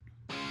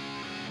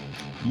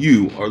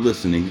You are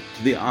listening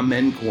to the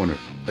Amen Corner,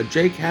 a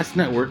JCast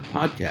Network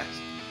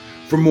podcast.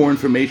 For more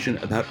information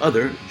about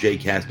other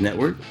JCast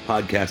Network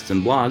podcasts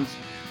and blogs,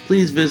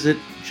 please visit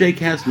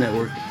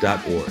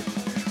jcastnetwork.org.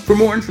 For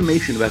more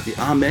information about the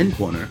Amen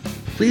Corner,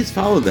 please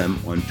follow them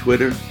on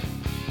Twitter,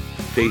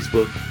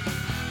 Facebook,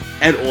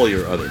 and all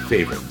your other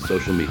favorite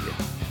social media.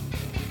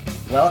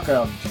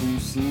 Welcome to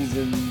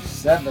Season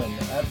 7,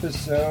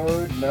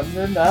 Episode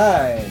number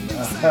 9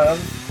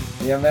 of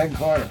the Amen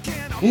Corner.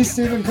 He's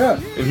Stephen Cook.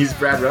 And he's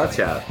Brad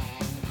Rothschild.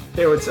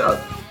 Hey, what's up?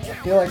 I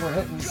feel like we're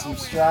hitting some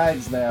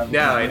strides now.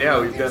 No, I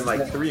know. We've done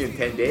like 3 in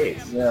 10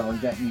 days. Yeah, we're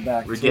getting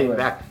back We're to getting it.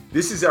 back.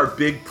 This is our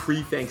big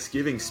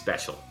pre-Thanksgiving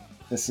special.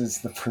 This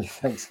is the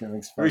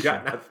pre-Thanksgiving special. We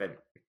got nothing.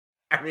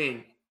 I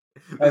mean,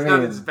 there's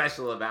nothing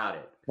special about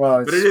it.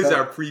 Well, but it is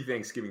our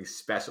pre-Thanksgiving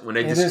special. When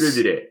I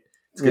distribute it,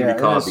 it's going to be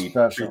called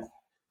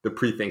the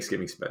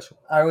pre-Thanksgiving special.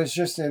 I was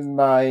just in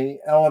my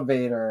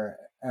elevator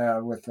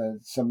with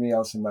somebody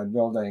else in my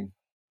building,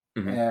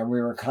 and we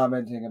were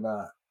commenting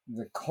about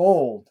the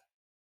cold,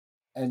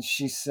 and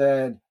she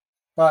said,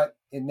 but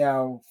it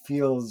now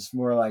feels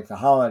more like the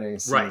holiday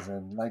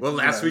season. Right. Like, well,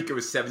 last week it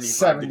was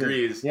 75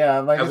 degrees. Yeah,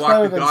 like I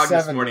walked the dog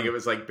this morning. It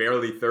was like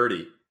barely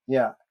 30.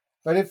 Yeah,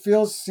 but it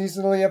feels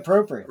seasonally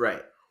appropriate.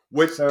 Right.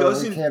 What so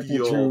doesn't can't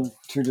feel be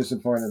too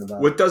disappointed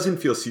about. What doesn't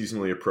feel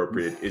seasonally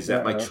appropriate is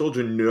that my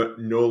children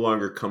no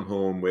longer come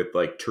home with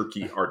like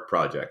turkey art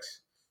projects,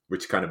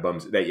 which kind of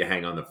bums that you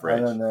hang on the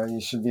fridge. I don't know.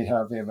 You should be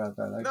happy about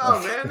that. No,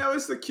 man, that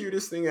was the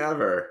cutest thing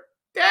ever.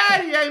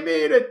 Daddy, I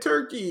made a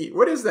turkey.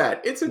 What is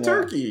that? It's a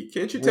turkey.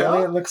 Can't you tell?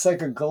 Really? It looks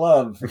like a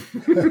glove.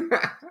 It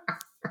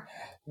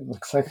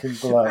looks like a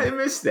glove. I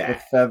missed that.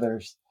 With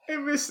feathers. I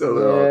missed a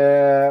little.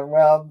 Yeah,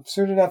 well,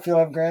 soon enough you'll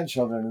have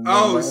grandchildren.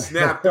 Oh,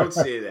 snap. Don't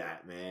say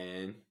that,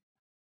 man.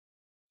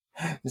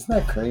 Isn't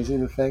that crazy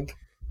to think?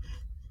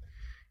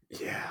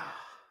 Yeah.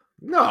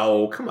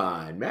 No, come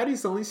on.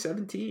 Maddie's only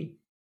 17.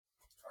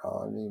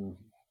 Oh, I mean,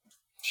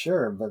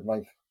 sure, but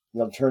like,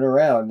 you'll turn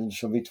around and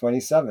she'll be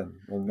 27.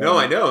 No,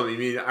 I know. I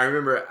mean, I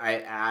remember I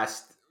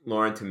asked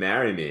Lauren to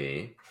marry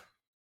me,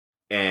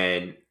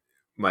 and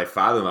my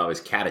father-in-law was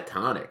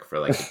catatonic for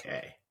like a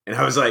day. And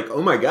I was like,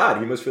 oh my God,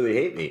 he must really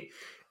hate me.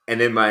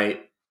 And then my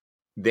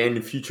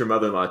future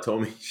mother-in-law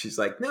told me, she's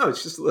like, no,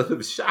 it's just a little bit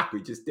of a shock.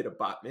 We just did a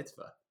bat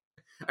mitzvah.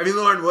 I mean,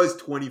 Lauren was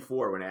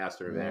 24 when I asked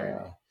her to marry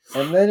me.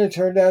 And then it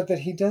turned out that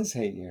he does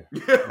hate you.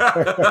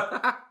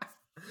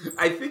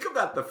 I think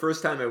about the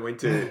first time I went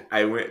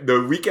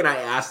the weekend I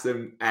asked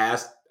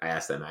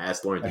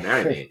Lauren to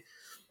marry me.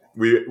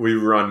 We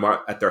were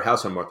at their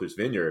house on Martha's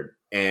Vineyard.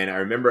 And I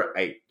remember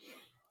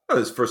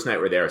this first night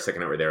we're there,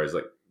 second night we're there, it was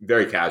like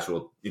very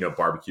casual,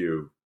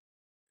 barbecue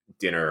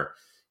dinner.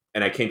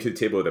 And I came to the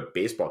table with a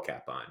baseball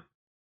cap on.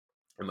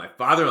 And my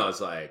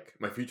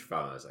future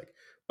father-in-law was like,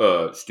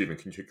 Stephen,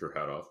 can you take your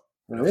hat off?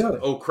 Really? Like,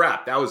 oh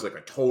crap. That was like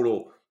a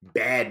total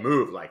bad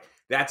move. Like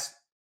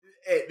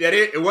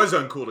it was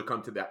uncool to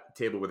come to that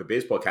table with a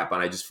baseball cap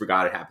on. I just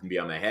forgot it happened to be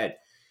on my head.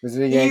 Was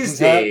it a Yankees These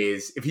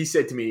days, if he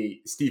said to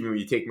me, Stephen, will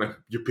you take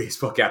your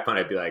baseball cap on?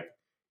 I'd be like,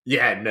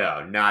 yeah,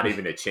 no, not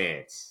even a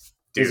chance.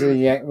 Dude.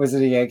 Was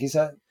it a Yankees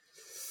hat?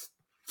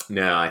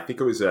 No, I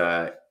think it was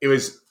a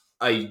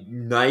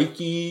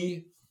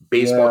Nike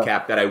baseball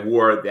cap that I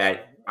wore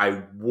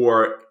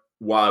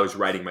while I was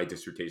writing my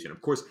dissertation.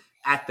 Of course,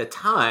 at the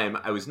time,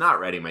 I was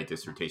not writing my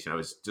dissertation. I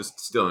was just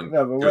still in.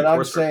 No, but what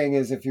I'm saying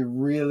is, if you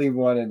really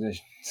wanted to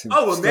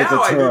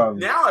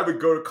now I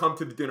would come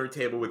to the dinner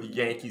table with a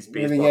Yankees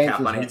baseball cap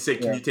on. He'd say,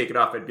 "Can you take it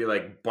off?" I'd be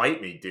like,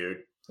 "Bite me,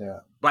 dude." Yeah.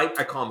 Bite.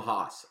 I call him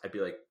Haas. I'd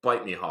be like,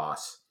 "Bite me,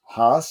 Haas."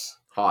 Haas.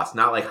 Haas,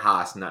 not like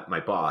Haas, not my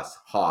boss.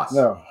 Haas.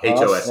 No,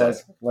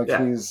 Hoss. Like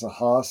he's a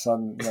Haas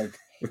on like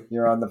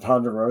you're on the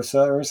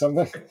Ponderosa or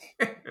something.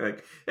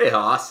 Like, hey,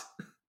 Haas.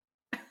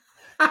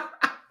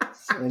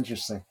 It's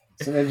interesting.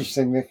 It's an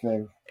interesting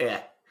nickname.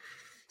 Yeah.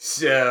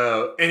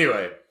 So,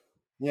 anyway.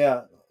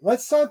 Yeah.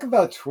 Let's talk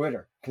about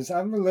Twitter, because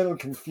I'm a little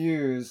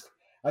confused.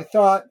 I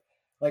thought,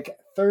 like,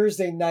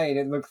 Thursday night,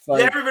 it looked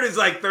like... Yeah, everybody's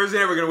like, Thursday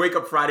night, we're going to wake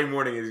up Friday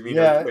morning and meet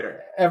on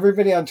Twitter.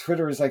 Everybody on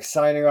Twitter is, like,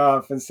 signing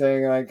off and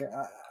saying, like,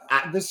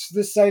 this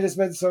site has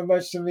meant so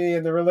much to me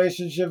and the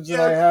relationships that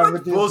I have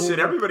with these bullshit.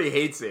 people. Everybody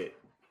hates it.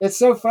 It's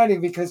so funny,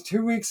 because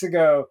 2 weeks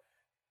ago,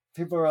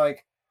 people were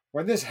like,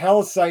 when this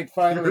hell site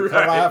finally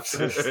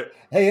collapses,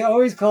 they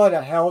always call it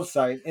a hell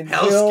site.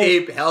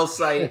 Hellscape, hell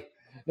site.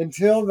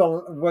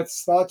 Until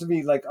what's thought to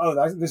be like,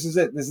 this is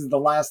it. This is the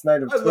last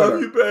night of Twitter. I love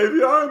you,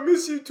 baby. I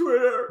miss you,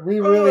 Twitter. We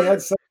really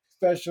had something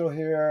special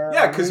here.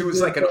 Yeah, because it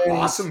was like an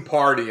awesome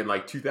party in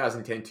like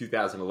 2010,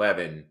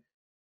 2011.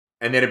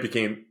 And then it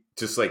became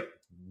just like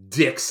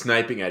dicks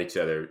sniping at each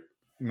other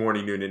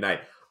morning, noon, and night.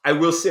 I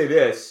will say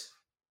this.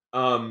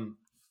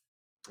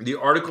 The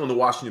article in the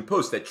Washington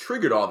Post that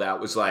triggered all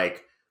that was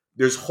like,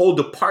 there's whole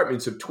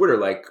departments of Twitter,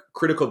 like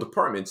critical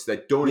departments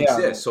that don't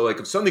exist. So like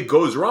if something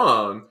goes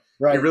wrong,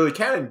 it really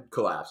can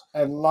collapse.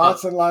 And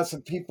lots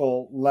of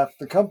people left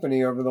the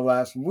company over the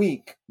last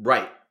week.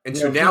 Right. And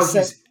so now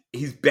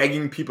he's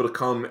begging people to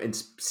come and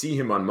see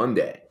him on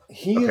Monday.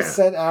 he has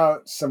sent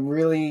out some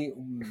really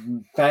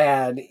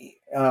bad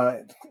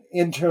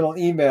internal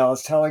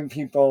emails telling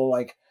people,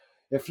 like,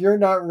 if you're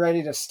not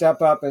ready to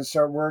step up and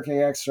start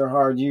working extra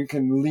hard, you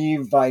can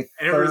leave by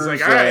Thursday,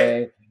 like, all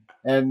right.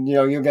 And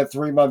you'll get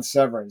 3 months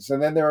severance.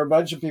 And then there are a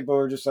bunch of people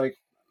who are just like,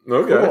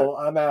 cool,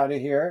 I'm out of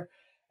here.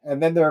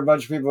 And then there are a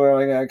bunch of people who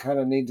are like, I kind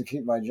of need to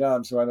keep my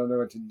job, so I don't know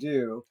what to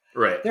do.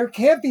 Right. There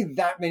can't be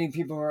that many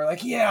people who are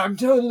like, yeah, I'm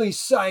totally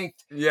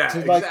psyched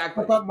to like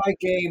step up my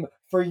game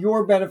for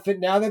your benefit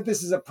now that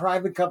this is a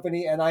private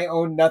company and I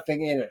own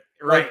nothing in it.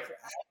 Right. Like,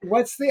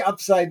 what's the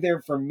upside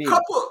there for me?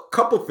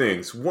 Couple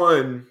things.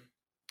 One,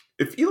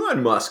 if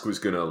Elon Musk was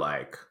going to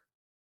like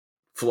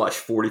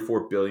flush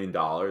 $44 billion,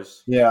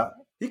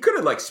 he could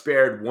have like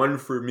spared one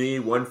for me,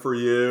 one for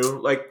you.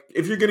 Like,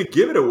 if you're going to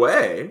give it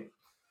away,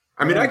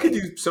 I mean, I could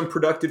do some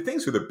productive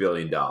things with $1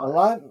 billion. A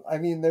lot. I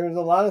mean, there's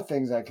a lot of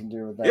things I can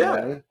do with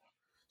that money.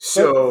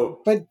 So,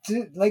 but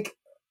like,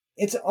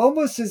 it's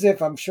almost as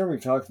if, I'm sure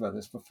we've talked about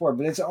this before,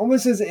 but it's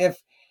almost as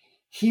if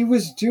he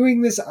was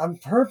doing this on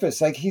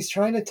purpose. Like, he's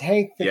trying to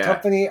tank the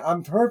company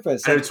on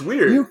purpose. And it's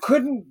weird. You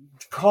couldn't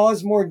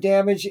cause more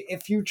damage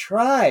if you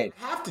tried.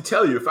 I have to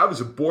tell you, if I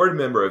was a board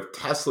member of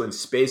Tesla and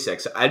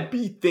SpaceX, I'd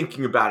be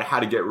thinking about how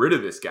to get rid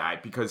of this guy,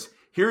 because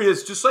here he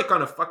is, just like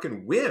on a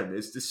fucking whim,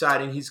 is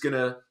deciding he's going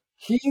to...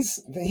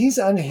 He's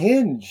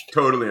unhinged.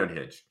 Totally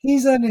unhinged.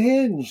 He's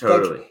unhinged.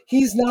 Totally. Like,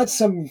 he's not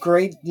some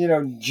great,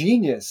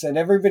 genius. And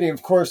everybody,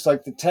 of course,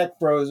 like the tech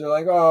bros are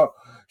like, oh,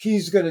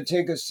 he's going to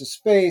take us to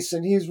space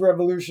and he's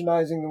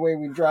revolutionizing the way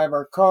we drive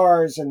our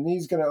cars and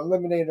he's going to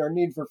eliminate our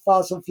need for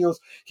fossil fuels.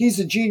 He's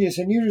a genius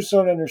and you just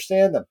don't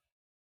understand them.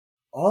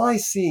 All I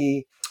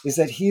see is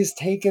that he's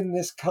taken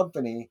this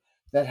company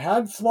that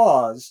had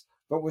flaws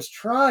but was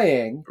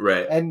trying,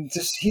 right, and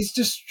he's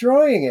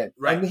destroying it.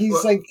 Right. And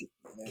he's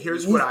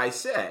here's what I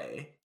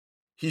say.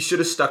 He should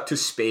have stuck to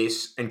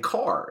space and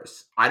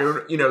cars. I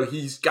don't,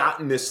 he's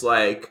gotten this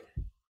like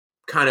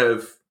kind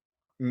of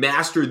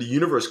master the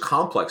universe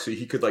complex so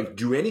he could like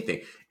do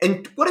anything.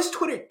 And what is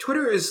Twitter?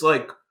 Twitter is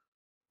like,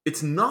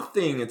 it's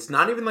nothing. It's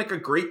not even like a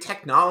great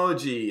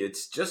technology.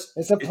 It's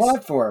a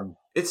platform.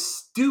 It's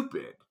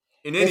stupid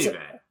in any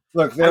event.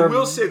 Look, I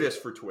will say this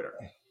for Twitter.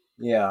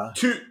 Yeah.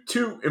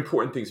 Two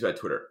important things about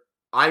Twitter.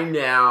 I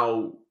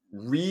now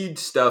read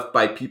stuff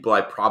by people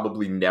I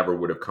probably never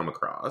would have come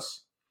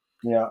across.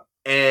 Yeah.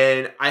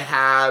 And I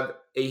have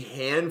a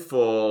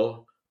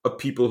handful of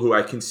people who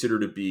I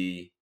consider to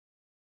be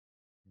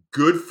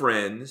good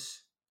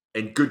friends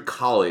and good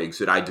colleagues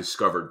that I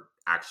discovered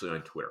actually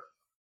on Twitter.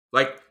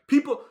 Like,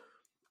 people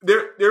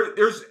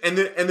there's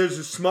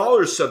a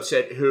smaller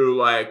subset who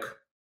like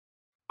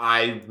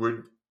I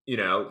would,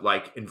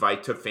 like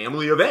invite to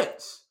family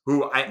events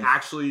who I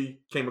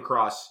actually came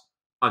across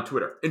on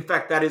Twitter. In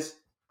fact, that is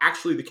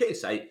actually the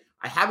case. I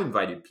have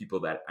invited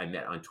people that I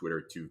met on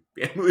Twitter to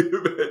family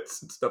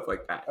events and stuff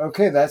like that.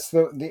 Okay, that's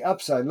the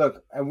upside.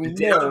 Look, and we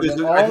know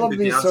that all of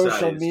these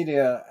social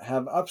media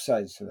have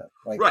upsides to them.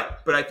 Like, right,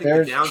 but I think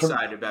the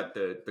downside about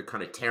the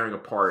kind of tearing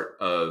apart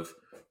of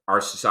our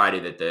society,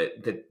 that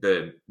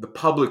the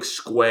public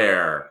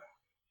square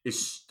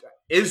is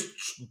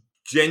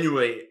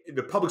genuinely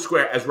the public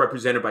square as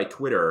represented by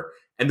Twitter,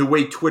 and the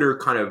way Twitter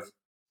kind of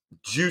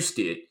juiced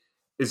it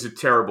is a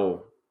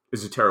terrible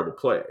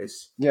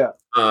place. Yeah.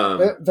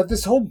 But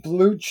this whole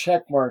blue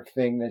checkmark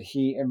thing that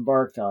he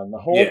embarked on, the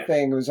whole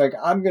thing was like,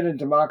 I'm going to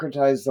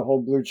democratize the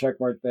whole blue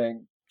checkmark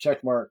thing.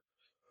 Checkmark.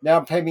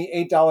 Now pay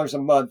me $8 a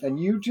month and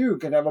you too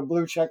can have a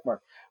blue checkmark.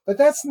 But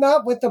that's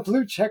not what the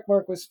blue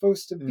checkmark was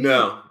supposed to be.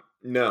 No.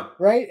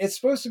 Right? It's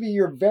supposed to be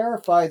you're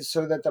verified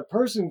so that the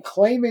person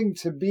claiming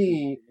to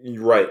be,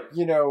 right,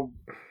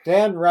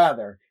 Dan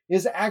Rather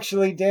is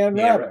actually Dan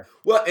Rather.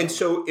 Well, and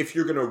so if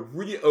you're going to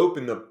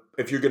reopen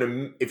if you're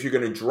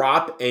gonna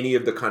drop any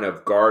of the kind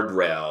of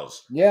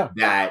guardrails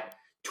that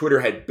Twitter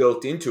had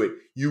built into it,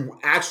 you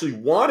actually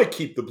want to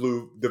keep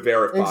the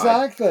verified.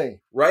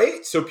 Exactly.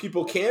 Right? So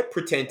people can't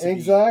pretend to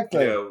be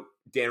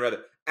Dan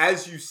Rather.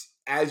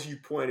 As you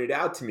pointed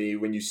out to me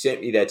when you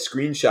sent me that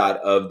screenshot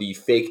of the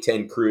fake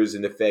Ted Cruz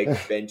and the fake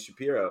Ben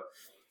Shapiro,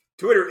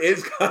 Twitter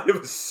is kind of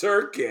a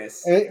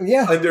circus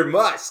under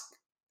Musk.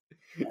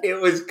 It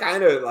was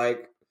kind of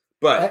like,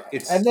 but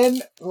it's... And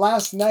then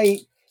last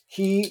night,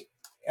 he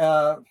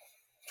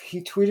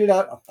tweeted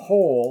out a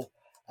poll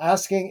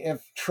asking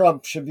if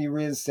Trump should be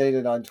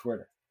reinstated on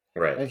Twitter.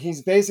 Right. And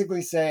he's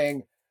basically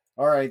saying,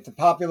 all right, the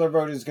popular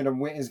vote is going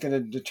to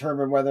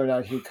determine whether or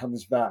not he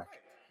comes back.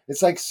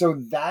 It's like,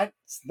 so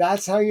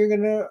that's how you're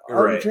going to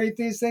arbitrate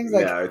these things?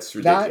 Like, yeah, it's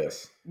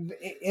ridiculous.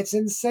 It's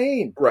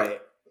insane. Right.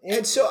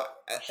 And so,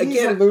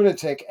 he's a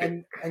lunatic.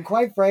 And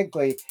quite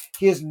frankly,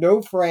 he is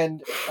no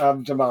friend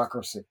of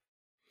democracy.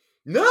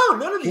 No,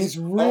 none of these. He's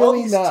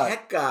really not.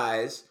 Tech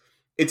guys.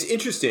 It's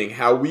interesting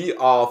how we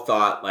all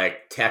thought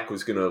like tech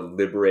was going to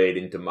liberate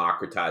and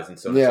democratize and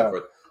so on and so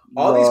forth.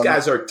 All these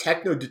guys are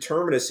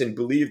techno-determinists and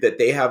believe that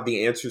they have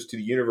the answers to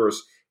the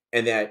universe,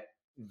 and that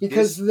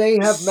because they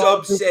have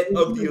subset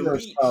of the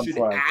elite should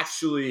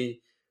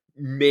actually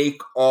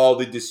make all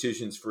the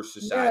decisions for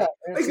society.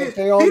 Yeah, like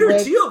they all Peter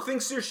Thiel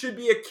thinks there should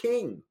be a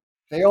king.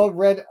 They all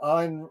read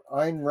Ayn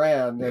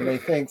Rand, and they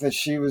think that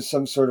she was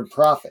some sort of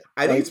prophet.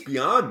 I think it's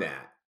beyond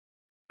that.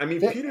 I mean,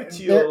 Peter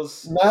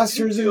Thiel's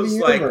masters of the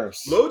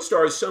universe. Like,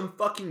 Lodestar is some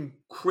fucking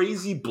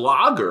crazy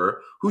blogger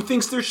who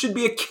thinks there should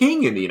be a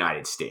king in the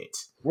United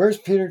States. Where's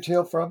Peter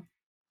Thiel from?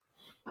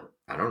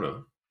 I don't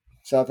know.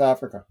 South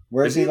Africa.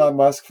 Where's Elon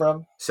Musk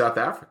from? South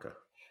Africa.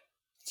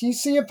 Do you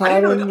see a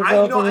pattern?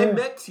 I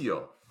met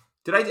Thiel.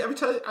 Did I ever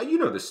tell you? You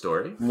know this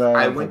story. No,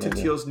 I went to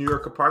Thiel's New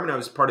York apartment. I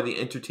was part of the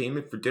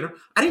entertainment for dinner.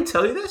 I didn't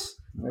tell you this?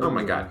 Maybe. Oh,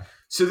 my God.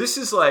 So this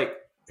is like,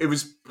 it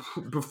was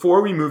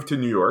before we moved to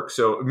New York.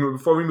 So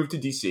before we moved to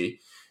D.C.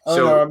 Oh,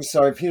 no, I'm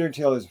sorry. Peter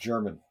Thiel is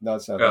German,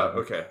 not South Africa. Oh,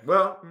 okay.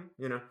 Well,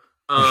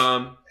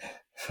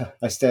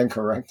 I stand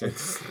corrected.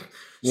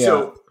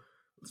 So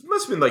it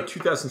must have been like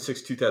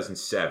 2006,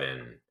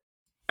 2007.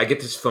 I get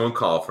this phone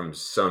call from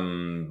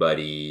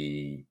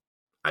somebody,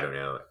 I don't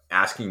know,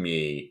 asking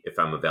me if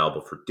I'm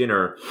available for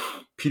dinner.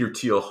 Peter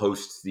Thiel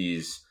hosts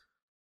these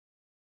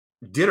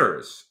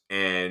dinners,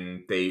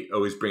 and they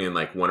always bring in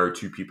like one or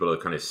two people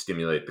to kind of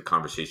stimulate the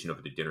conversation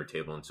over the dinner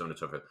table and so on and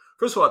so forth.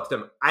 First of all, at the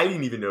time, I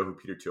didn't even know who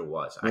Peter Thiel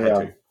was. I had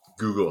to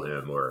Google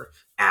him or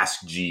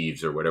ask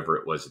Jeeves or whatever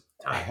it was at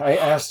the time. I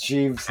asked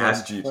Jeeves.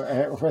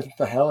 What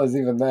the hell is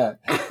even that?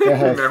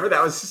 Remember,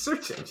 that was the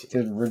search engine.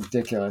 It's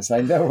ridiculous.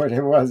 I know what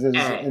it was. It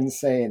was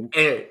insane.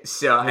 And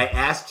so I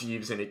asked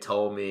Jeeves, and it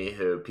told me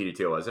who Peter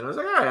Thiel was. And I was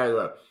like, all right, I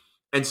will.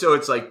 And so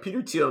it's like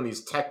Peter Thiel and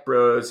these tech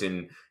bros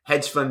and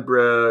hedge fund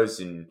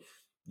bros and,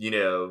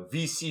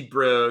 VC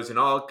bros and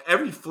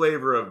every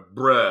flavor of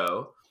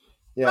bro.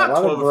 Yeah,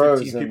 about 12 or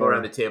 15 people there.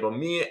 around the table.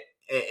 Me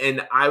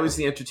and I was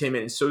the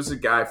entertainment, and so was the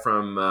guy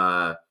from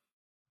Up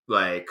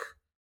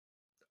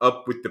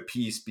with the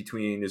Peace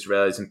between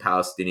Israelis and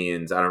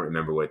Palestinians. I don't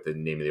remember what the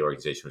name of the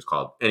organization was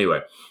called.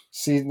 Anyway.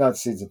 Not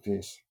Seeds of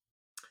Peace.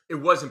 It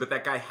wasn't, but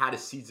that guy had a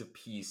Seeds of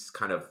Peace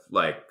kind of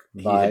like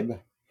vibe.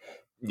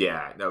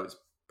 Yeah, that was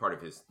part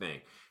of his thing.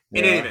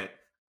 In any event,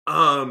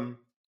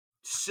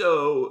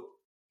 so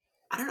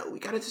I don't know. We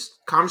got into this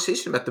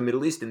conversation about the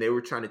Middle East, and they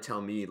were trying to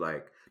tell me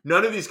like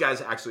none of these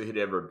guys actually had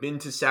ever been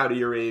to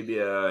Saudi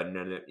Arabia, and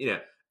none of,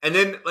 and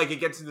then like it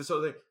gets into this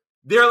whole thing.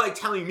 They're like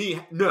telling me,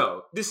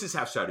 no, this is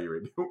how Saudi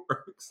Arabia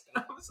works.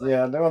 And I was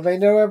like, they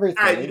know everything.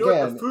 All right,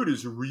 what? The food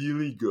is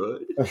really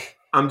good.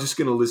 I'm just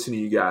going to listen to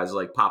you guys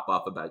like pop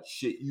off about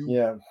shit you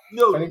know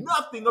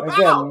nothing about.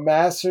 Again,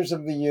 masters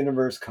of the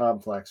universe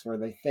complex, where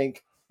they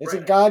think it's a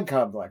God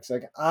complex.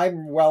 Like,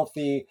 I'm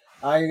wealthy.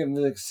 I am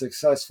the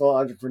successful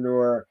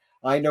entrepreneur.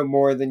 I know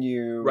more than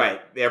you.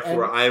 Right.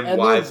 Therefore, I am and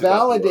wise. And they're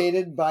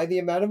validated by the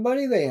amount of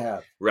money they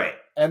have. Right.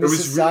 And the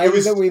society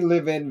that we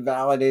live in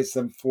validates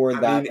them for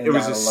that. It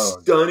was a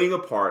stunning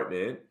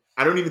apartment.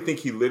 I don't even think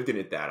he lived in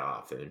it that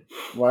often.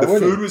 Why the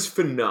would food he? was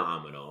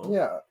phenomenal.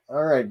 Yeah.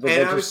 All right. But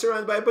and I was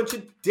surrounded by a bunch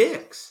of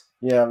dicks.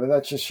 Yeah, but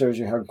that just shows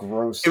you how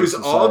gross it was.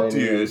 All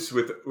dudes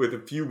with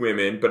a few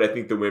women, but I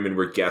think the women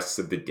were guests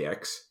of the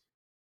dicks.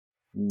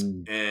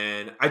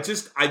 And I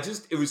just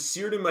it was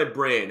seared in my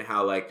brain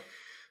how like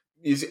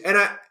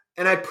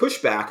and I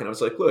pushed back and I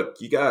was like, look,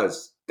 you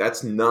guys,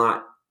 that's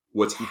not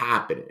what's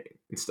happening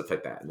and stuff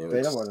like that. And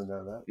they don't want to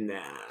know that.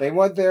 Nah. They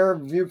want their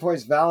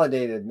viewpoints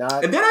validated,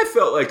 not. And then I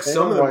felt like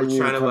some of them were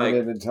trying to like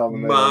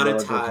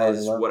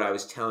monetize what I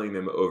was telling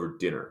them over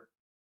dinner.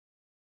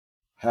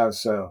 How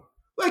so?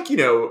 Like, I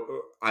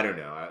don't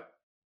know.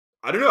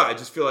 I don't know. I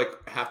just feel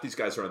like half these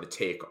guys are on the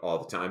take all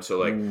the time. So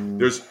like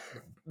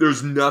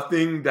there's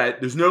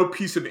no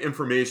piece of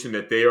information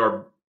that they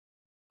are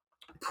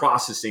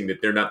processing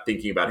that they're not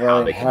thinking about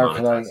how they can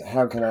monetize.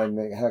 How can I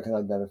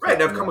benefit? Right.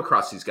 And I've come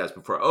across these guys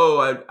before.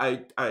 Oh,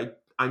 I'm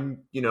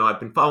I've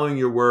been following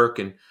your work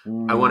and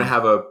I want to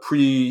have a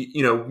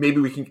maybe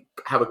we can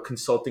have a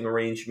consulting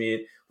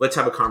arrangement. Let's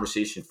have a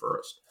conversation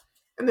first.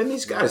 And then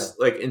these guys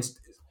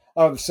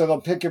so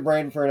they'll pick your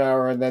brain for an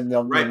hour and then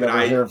they'll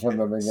never hear from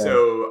them again.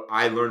 So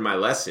I learned my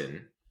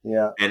lesson.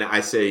 Yeah. And I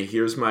say,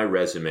 here's my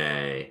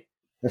resume.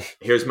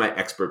 Here's my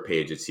expert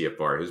page at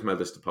CFR. Here's my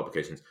list of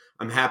publications.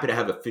 I'm happy to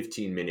have a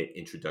 15-minute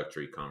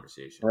introductory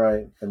conversation.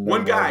 Right.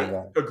 One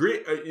guy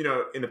agreed,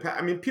 in the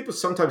past, I mean,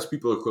 sometimes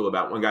people are cool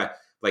about one guy,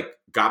 like,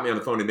 got me on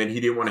the phone and then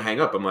he didn't want to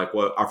hang up. I'm like,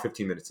 well, our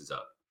 15 minutes is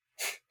up.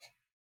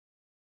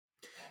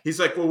 He's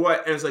like, well, what?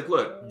 And I was like,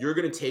 look, you're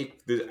going to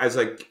take this. I was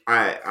like,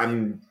 I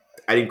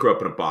didn't grow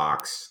up in a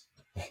box.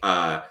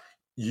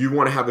 You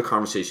want to have the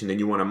conversation, then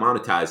you want to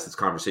monetize this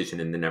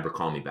conversation and then never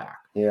call me back.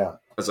 Yeah.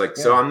 I was like,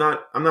 so I'm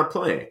not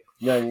playing.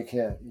 No, you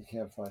can't. You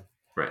can't play.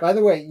 Right. By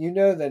the way, you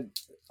know that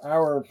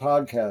our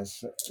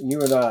podcast, you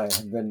and I,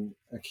 have been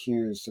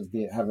accused of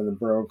having a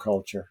bro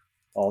culture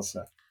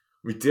also.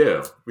 We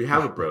do. We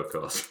have a bro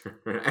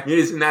culture. I mean,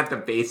 isn't that the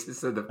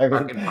basis of the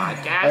fucking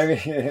podcast? I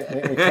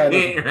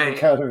mean, it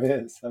kind of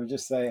is. I'm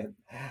just saying.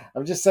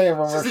 When it's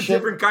a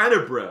different kind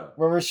of bro.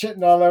 When we're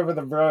shitting all over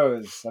the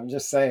bros, I'm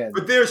just saying.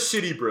 But they're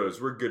shitty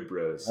bros. We're good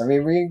bros. I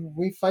mean,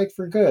 we fight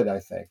for good, I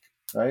think.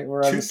 Right?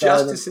 We're on True the side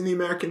justice in the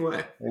American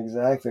way.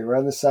 Exactly. We're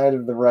on the side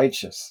of the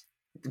righteous.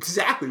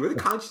 Exactly. We're the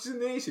conscience of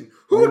the nation.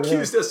 Who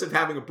accused us of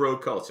having a bro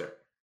culture?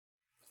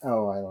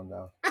 Oh, I don't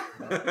know.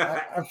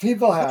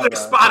 People have that.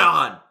 Spot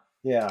on.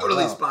 Yeah.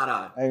 Totally spot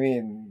on. I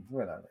mean,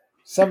 whatever.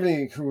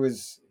 Somebody who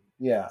was,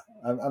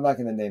 I'm not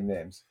going to name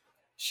names.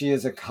 She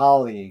is a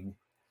colleague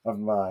of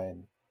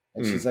mine.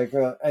 And she's like,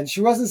 and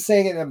she wasn't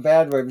saying it in a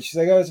bad way, but she's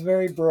like, oh, it's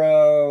very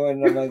bro.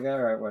 And I'm like, all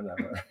right,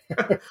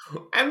 whatever.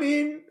 I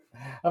mean,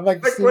 I'm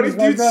like, Steve is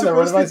my brother.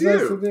 What am I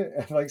supposed to do?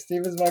 I'm like,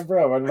 Steve is my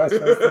bro. What am I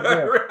supposed to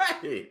do?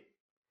 Right.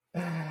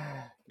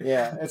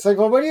 Yeah. It's like,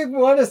 well, what do you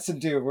want us to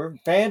do? We're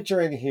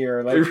bantering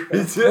here. Like, of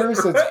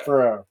course it's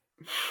bro.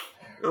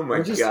 Oh my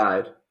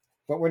God.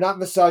 But we're not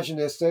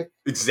misogynistic.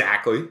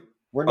 Exactly.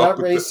 We're not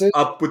racist.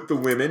 Up with the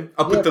women.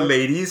 Up with the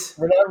ladies.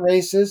 We're not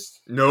racist.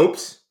 Nope.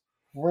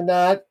 We're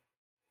not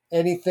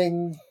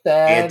anything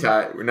bad.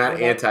 We're not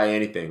anti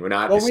anything. We're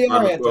not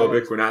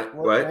Islamophobic. We're not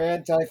what? We're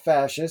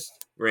anti-fascist.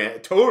 We're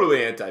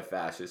totally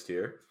anti-fascist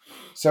here.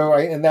 So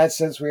in that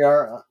sense, we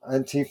are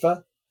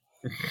Antifa.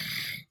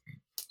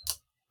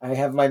 I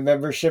have my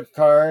membership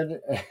card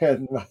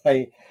and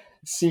my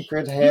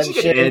secret handshake.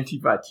 You should get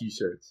Antifa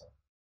t-shirts.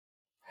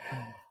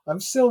 I'm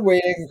still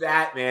waiting.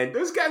 That, man,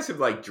 those guys have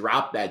like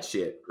dropped that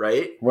shit,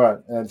 right?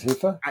 What,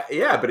 Antifa?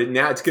 Yeah, but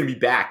now it's going to be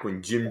back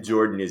when Jim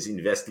Jordan is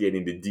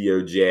investigating the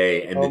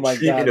DOJ and the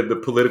treatment of the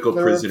political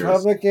prisoners. The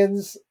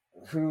Republicans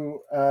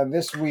who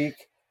this week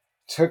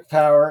took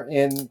power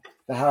in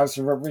the House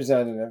of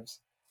Representatives.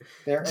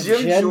 Jim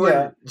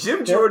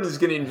Jordan is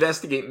going to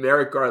investigate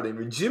Merrick Garland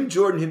when Jim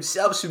Jordan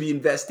himself should be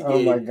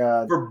investigated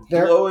for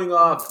blowing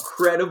off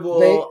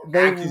credible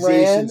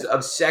accusations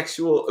of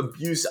sexual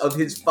abuse of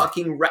his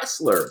fucking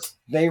wrestlers.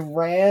 They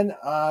ran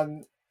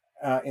on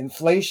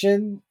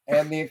inflation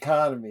and the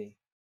economy.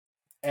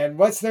 And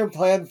what's their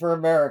plan for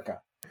America?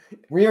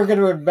 We are going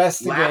to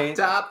investigate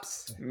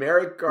laptops,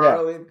 Merrick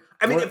Garland. Yeah.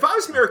 I mean, if I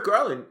was Merrick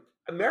Garland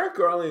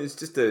is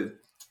just a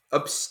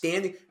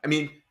upstanding. I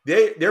mean,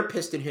 they're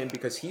pissed at him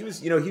because he was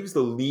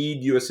the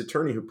lead U.S.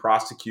 attorney who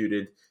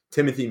prosecuted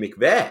Timothy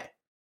McVeigh,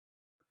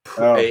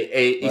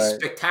 a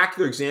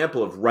spectacular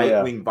example of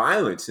right-wing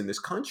violence in this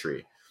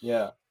country.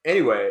 Yeah.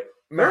 Anyway,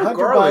 Merrick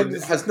Garland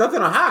has nothing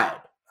to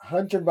hide.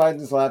 Hunter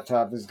Biden's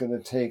laptop is going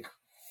to take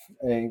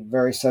a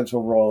very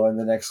central role in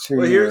the next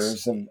 2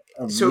 years.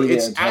 So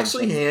it's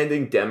actually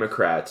handing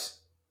Democrats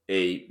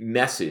a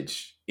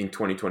message in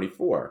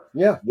 2024.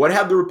 Yeah. What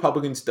have the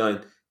Republicans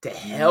done to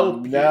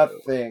help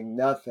nothing.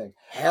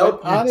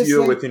 Help you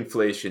deal with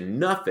inflation.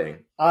 Nothing.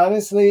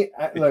 Honestly,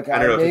 look, I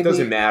don't know if it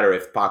doesn't matter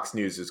if Fox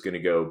News is going to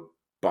go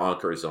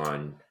bonkers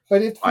on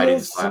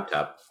Biden's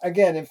laptop.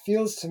 Again, it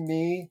feels to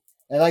me,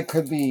 and I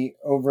could be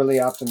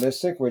overly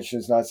optimistic, which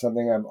is not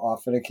something I'm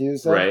often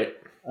accused of. Right.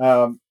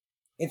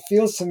 It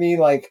feels to me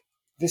like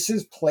this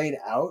is played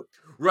out.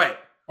 Right.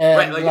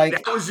 And right.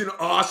 Like that was an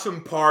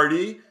awesome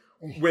party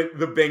with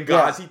the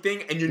Benghazi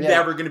thing, and you're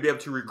never going to be able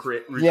to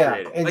recreate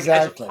it. Exactly. Like,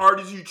 as hard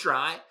as you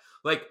try,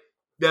 like,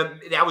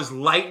 that was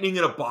lightning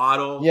in a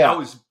bottle. Yeah. That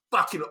was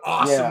fucking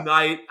awesome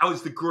night. That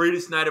was the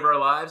greatest night of our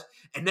lives.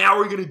 And now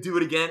we're going to do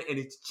it again, and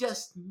it's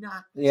just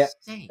not the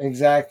same.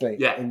 Exactly.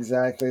 Yeah.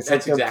 Exactly. It's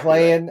That's like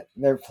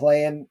they're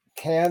playing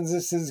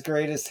Kansas's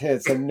greatest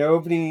hits, and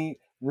nobody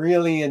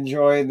really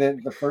enjoyed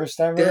it the first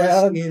time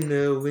around. In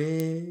the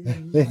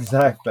wind.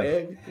 Exactly.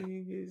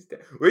 Everything is down.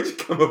 Where'd you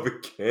come up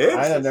with Kansas?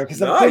 I don't know,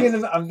 because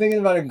I'm thinking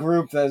about a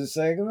group that's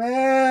like,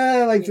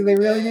 man, like, do they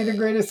really need a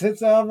greatest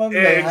hits album?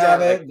 Yeah, they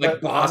exactly. have it,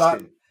 like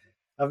Boston.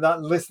 I'm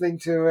not listening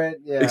to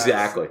it. Yeah,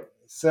 exactly.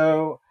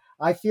 So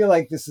I feel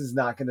like this is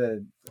not going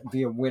to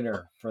be a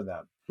winner for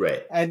them.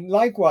 Right. And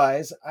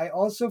likewise, I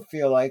also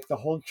feel like the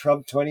whole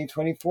Trump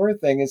 2024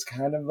 thing is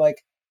kind of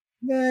like,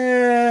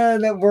 nah,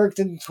 that worked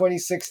in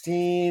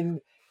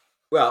 2016.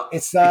 Well,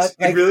 it's not.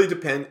 It really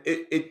depends.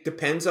 It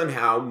depends on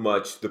how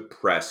much the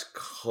press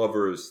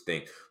covers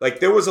things.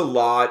 Like, there was a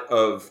lot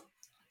of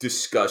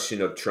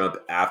discussion of Trump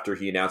after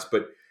he announced,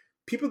 but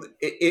people,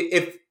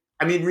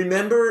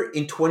 remember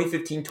in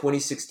 2015,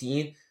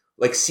 2016,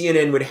 like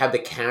CNN would have the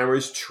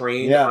cameras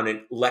trained on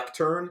a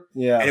lectern,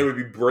 and it would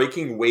be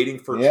breaking, waiting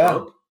for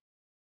Trump.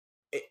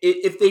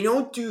 If they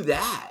don't do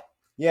that,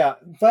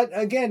 but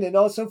again, it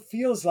also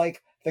feels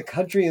like the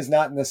country is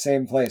not in the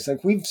same place.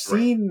 Like, we've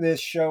seen this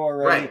show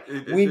already.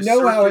 Right. We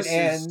know how it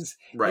ends.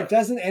 Right. It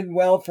doesn't end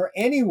well for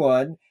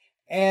anyone.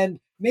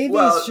 And maybe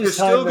it's just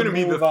time to move on. There's still going to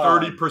be the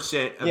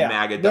 30% of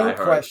MAGA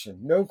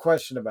diehard. No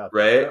question about that.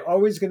 Right. There are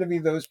always going to be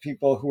those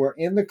people who are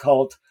in the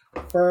cult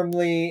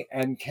firmly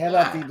and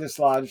cannot be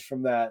dislodged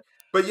from that.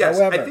 But yes,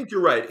 however, I think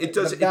you're right. It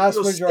does. The vast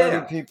majority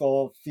of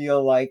people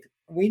feel like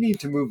we need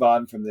to move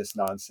on from this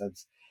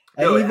nonsense.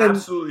 And it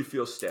absolutely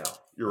feels stale.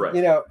 You're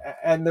right.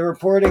 And the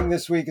reporting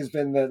this week has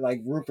been that,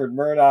 like, Rupert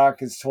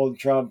Murdoch has told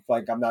Trump,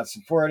 like, I'm not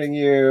supporting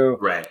you.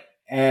 Right.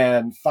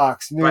 And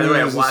Fox News. By the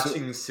way, I'm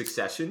watching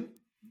Succession.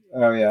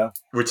 Oh, yeah.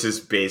 Which is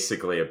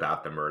basically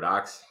about the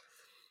Murdochs.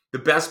 The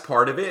best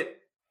part of it,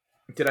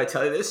 did I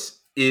tell you this,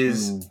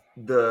 is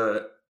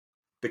the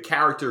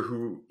character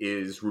who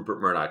is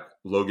Rupert Murdoch,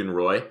 Logan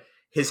Roy,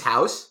 his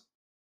house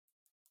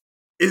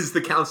is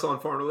the Council on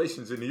Foreign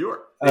Relations in New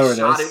York. They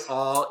shot it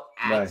all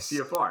at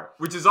CFR,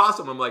 which is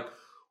awesome. I'm like,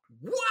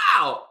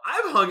 wow,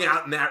 I've hung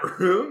out in that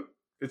room.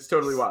 It's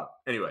totally wild.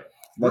 Anyway,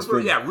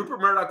 Rupert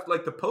Murdoch,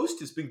 like the Post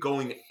has been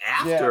going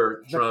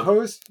after Trump.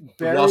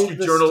 The Wall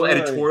Street Journal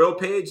editorial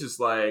page is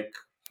like...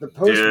 The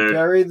Post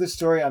buried the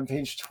story on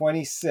page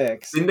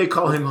 26. Didn't they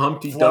call him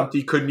Humpty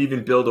Dumpty? Couldn't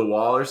even build a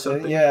wall or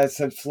something? Yeah, it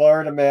said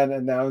Florida man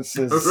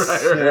announces.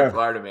 right,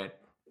 Florida man.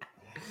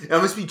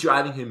 That must be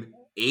driving him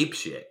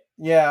apeshit.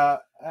 Yeah,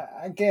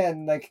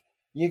 again, like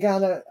you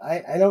gotta.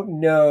 I don't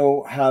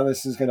know how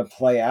this is going to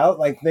play out.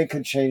 Like they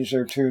could change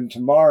their tune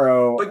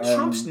tomorrow. But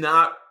Trump's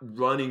not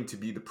running to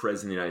be the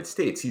president of the United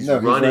States. He's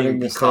running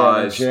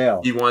because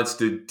he wants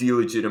to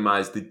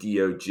delegitimize the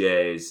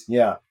DOJ's.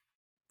 Yeah.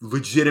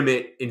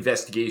 Legitimate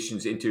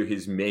investigations into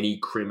his many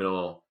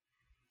criminal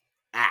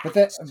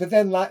acts. But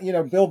then,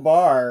 Bill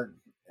Barr,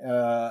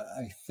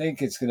 I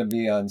think it's going to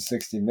be on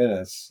 60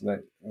 Minutes.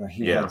 That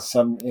he had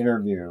some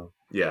interview.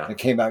 Yeah, that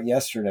came out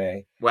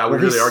yesterday. Wow, we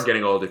really are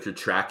getting old if you're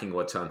tracking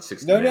what's on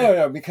 60 Minutes.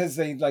 No, because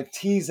they like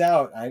tease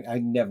out. I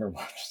never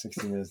watched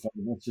 60 Minutes.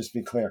 Let's just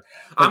be clear.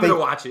 But I'm going to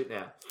watch it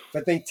now.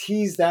 But they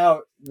teased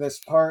out this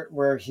part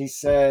where he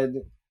said,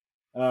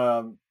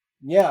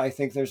 "Yeah, I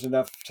think there's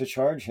enough to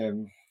charge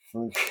him."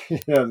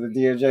 The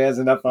DOJ has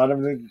enough on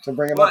him to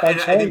bring him up on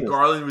charges. I think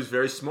Garland was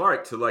very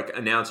smart to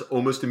announce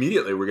almost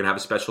immediately we're going to have a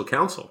special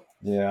counsel.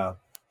 Yeah.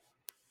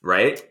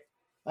 Right?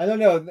 I don't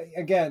know.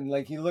 Again,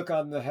 you look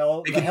on the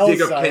Hell They could Hell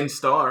dig site, up Ken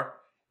Starr.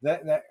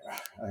 I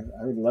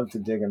would love to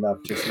dig him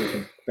up just so we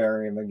can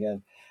bury him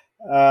again.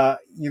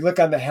 You look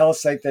on the Hell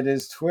site that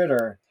is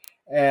Twitter,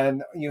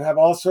 and you have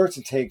all sorts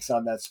of takes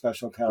on that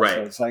special counsel. Right.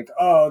 It's like,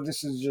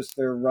 this is just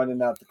they're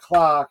running out the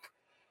clock.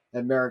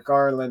 And Merrick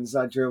Garland's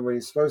not doing what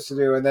he's supposed to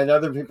do. And then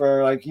other people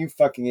are like, you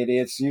fucking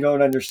idiots, you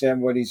don't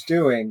understand what he's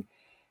doing.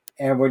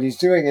 And what he's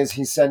doing is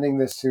he's sending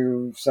this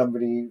to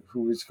somebody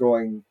who is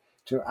going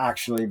to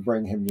actually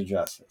bring him to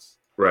justice.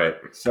 Right.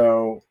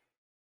 So,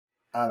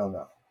 I don't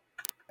know.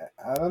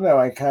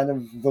 I kind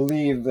of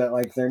believe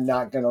that, they're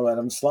not going to let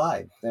him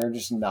slide. They're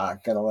just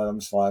not going to let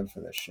him slide for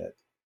this shit.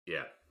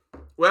 Yeah.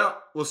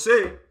 Well, we'll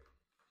see.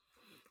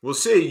 We'll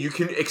see. You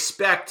can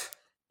expect,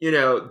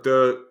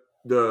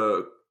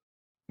 the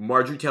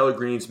Marjorie Taylor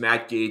Greene's,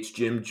 Matt Gaetz,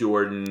 Jim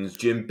Jordan's,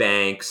 Jim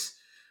Banks.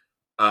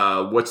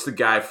 What's the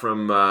guy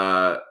from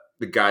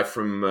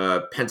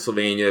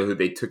Pennsylvania who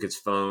they took his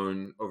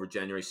phone over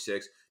January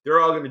 6th? They're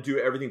all going to do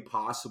everything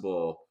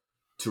possible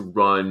to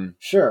run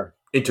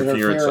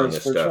interference on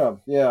this stuff.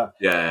 Trump.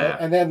 Yeah.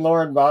 And then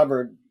Lauren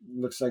Boebert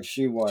looks like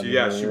she won.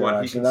 She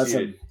won.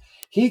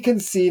 He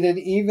conceded,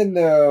 even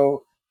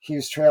though he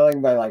was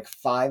trailing by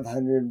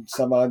 500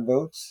 some odd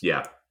votes.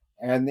 Yeah.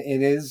 And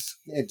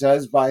it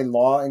does by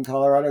law in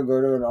Colorado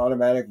go to an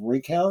automatic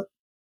recount.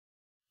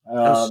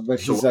 But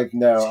he's like,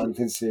 no, I'm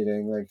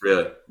conceding.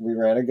 Really? We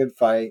ran a good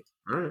fight.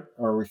 Right.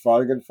 Or we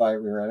fought a good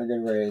fight. We ran a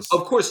good race.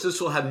 Of course, this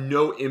will have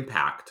no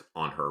impact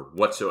on her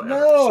whatsoever.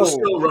 No. She'll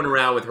still run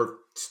around with her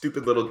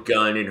stupid little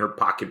gun in her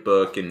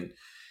pocketbook, and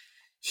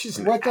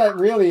that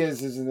really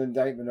is an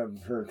indictment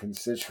of her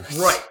constituents.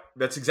 Right.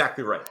 That's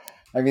exactly right.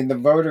 I mean, the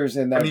voters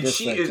in that district.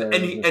 She is,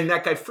 and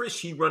that guy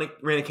Frisch, he ran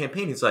a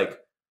campaign. He's like,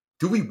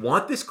 do we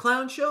want this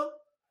clown show?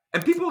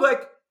 And people are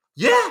like,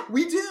 yeah,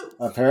 we do.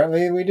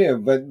 Apparently we do.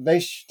 But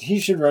he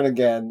should run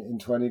again in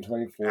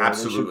 2024.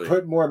 Absolutely. They should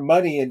put more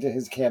money into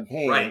his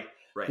campaign. Right.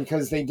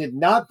 Because they did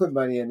not put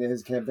money into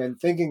his campaign,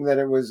 thinking that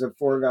it was a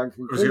foregone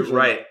conclusion.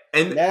 Right.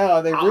 And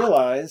now they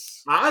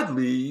realize.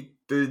 Oddly,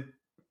 the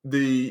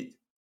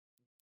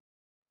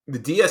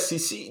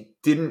DSCC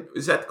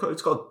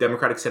it's called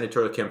Democratic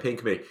Senatorial Campaign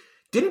Committee,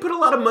 didn't put a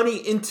lot of money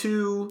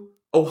into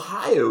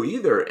Ohio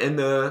either. And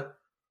the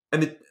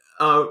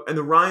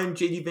Ryan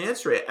J.D.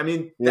 Vance race. I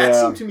mean, that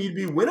seemed to me to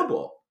be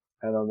winnable.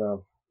 I don't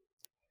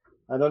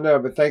know,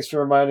 but thanks for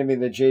reminding me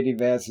that J.D.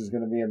 Vance is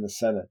going to be in the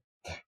Senate.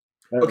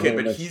 Okay,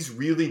 but he's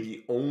really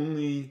the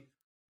only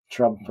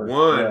Trump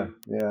one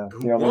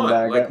who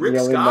won. Rick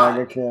Scott.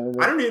 I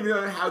candidate. don't even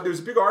know how. There was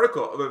a big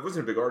article. It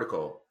wasn't a big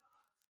article,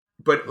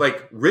 but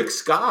Rick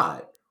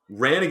Scott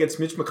ran against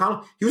Mitch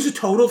McConnell. He was a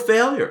total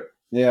failure.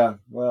 Yeah.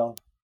 Well,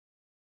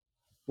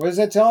 what does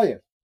that tell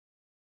you?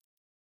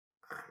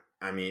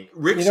 I mean,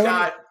 Rick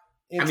Scott.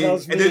 And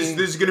there's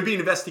going to be an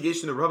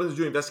investigation. The Republicans are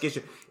doing an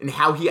investigation in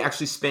how he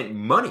actually spent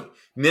money.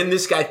 And then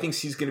this guy thinks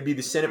he's going to be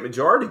the Senate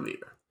Majority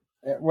Leader.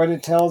 What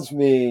it tells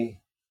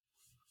me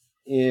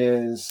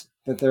is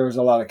that there was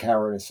a lot of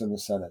cowardice in the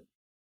Senate.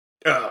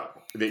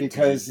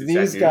 Because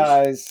these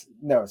guys,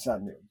 no, it's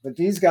not new, but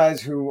these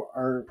guys who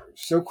are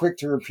so quick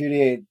to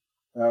repudiate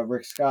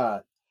Rick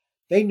Scott,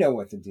 they know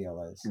what the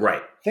deal is.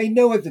 Right. They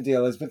know what the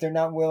deal is, but they're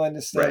not willing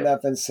to stand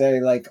up and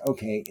say,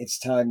 okay, it's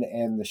time to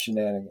end the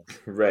shenanigans.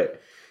 Right.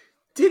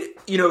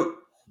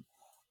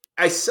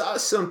 I saw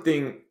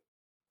something,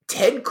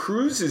 Ted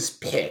Cruz's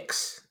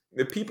picks,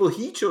 the people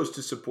he chose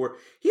to support,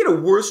 he had a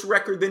worse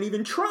record than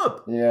even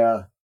Trump.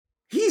 Yeah.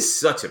 He's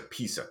such a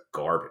piece of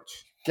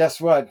garbage. Guess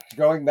what?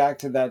 Going back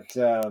to that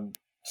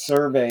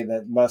survey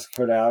that Musk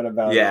put out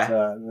about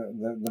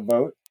the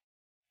vote,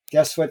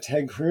 Guess what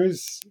Ted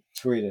Cruz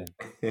tweeted?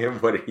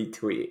 What did he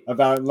tweet?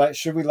 About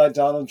should we let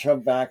Donald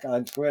Trump back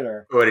on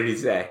Twitter? What did he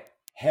say?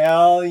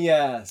 Hell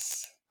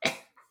yes.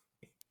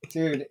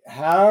 Dude,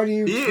 how do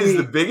you He tweet? is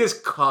the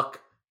biggest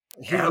cuck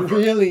He ever.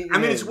 really I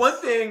mean, is. it's one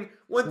thing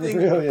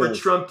really for is.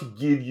 Trump to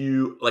give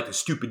you like a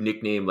stupid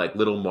nickname like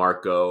Little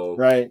Marco,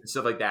 Right. and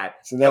stuff like that.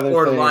 It's another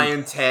Or thing.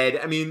 Lion Ted.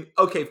 I mean,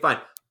 okay, fine.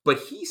 But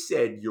he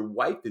said your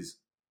wife is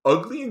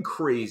ugly and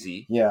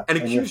crazy, Yeah. and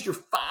accused your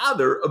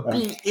father of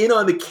being in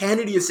on the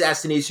Kennedy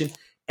assassination,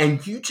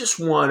 and you just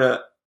want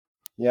to...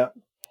 Yeah.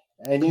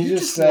 And you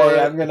just say,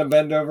 wanna, I'm going to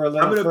bend over a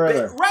little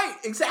further. Right,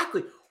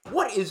 exactly.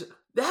 What is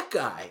that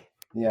guy?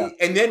 Yeah.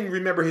 And then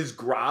remember his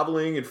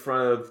groveling in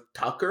front of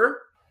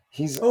Tucker?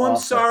 He's I'm awful.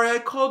 sorry. I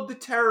called the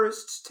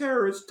terrorists,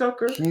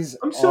 Tucker.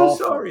 I'm so awful.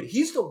 sorry.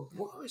 He's the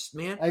worst,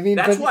 man. I mean,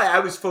 that's why I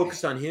was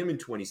focused on him in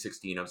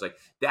 2016. I was like,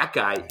 that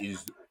guy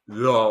is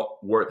the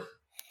worst.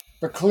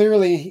 But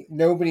clearly,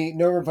 no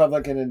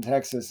Republican in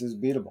Texas is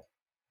beatable.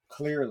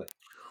 Clearly.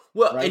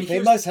 Well, right? and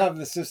they must have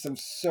the system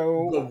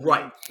so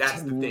right.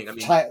 That's the thing. I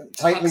mean,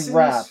 tightly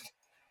wrapped.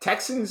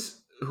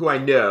 Texans who I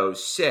know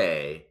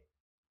say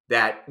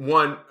that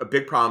one, a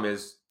big problem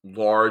is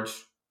large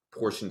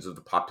portions of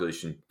the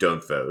population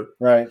don't vote.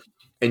 Right.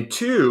 And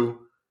two,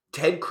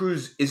 Ted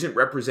Cruz isn't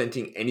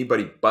representing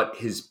anybody but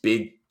his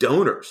big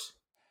donors.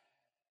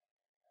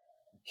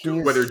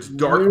 Whether it's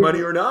dark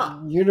money or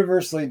not.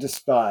 Universally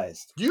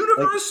despised.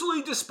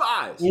 Universally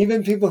despised.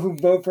 Even people who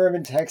vote for him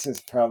in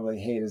Texas probably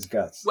hate his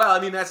guts. Well, I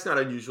mean, that's not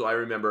unusual. I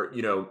remember,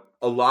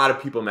 a lot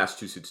of people in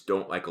Massachusetts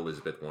don't like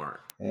Elizabeth Warren.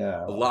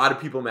 Yeah. A lot of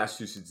people in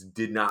Massachusetts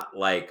did not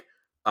like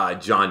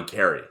John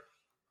Kerry.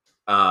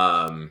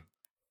 But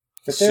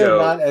they're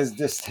not as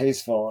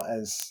distasteful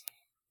as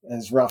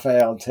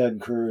Rafael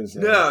Ted Cruz.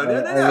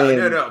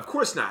 No. Of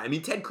course not. I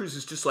mean, Ted Cruz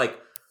is just like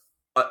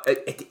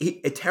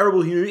a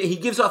terrible human. He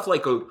gives off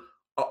like a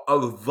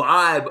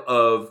vibe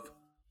of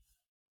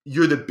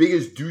you're the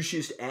biggest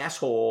douchiest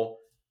asshole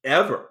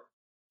ever.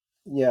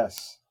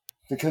 Yes,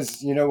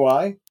 because you know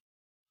why?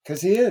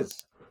 Because he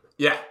is.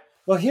 Yeah.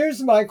 Well,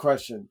 here's my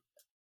question.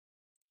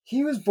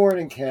 He was born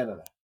in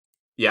Canada.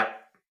 Yeah.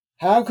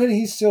 How could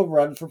he still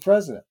run for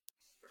president?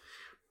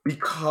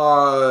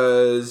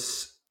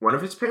 Because one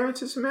of his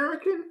parents is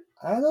American.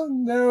 I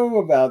don't know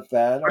about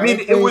that. I mean,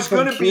 it was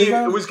going to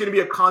be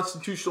a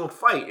constitutional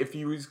fight if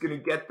he was going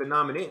to get the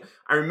nomination.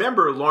 I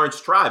remember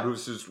Lawrence Tribe, who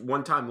was his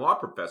one-time law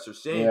professor,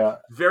 saying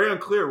very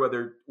unclear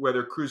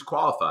whether Cruz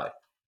qualified.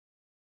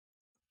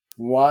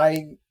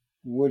 Why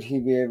would he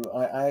be able?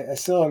 I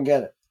still don't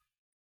get it.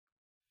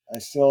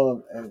 It's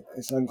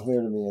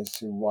unclear to me as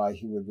to why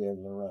he would be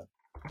able to run.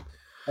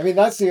 I mean,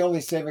 that's the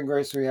only saving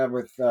grace we have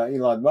with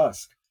Elon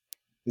Musk,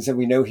 is that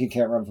we know he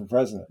can't run for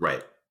president.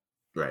 Right.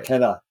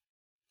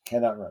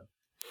 Cannot run.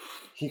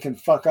 He can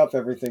fuck up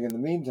everything in the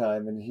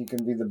meantime, and he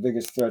can be the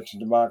biggest threat to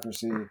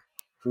democracy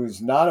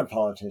who's not a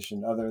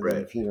politician other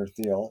than Peter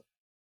Thiel.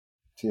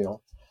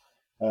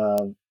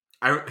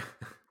 I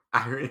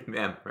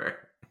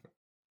remember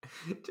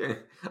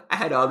I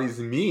had all these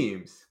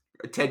memes.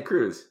 Ted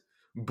Cruz,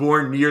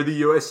 born near the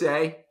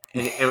USA,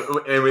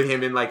 and with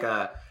him in like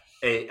a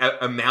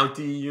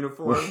Mountie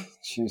uniform.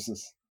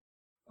 Jesus.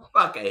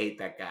 Fuck, I hate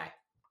that guy.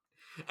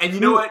 And you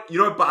know what? You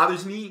know what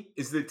bothers me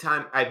is the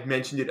time I've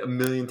mentioned it a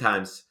million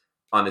times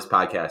on this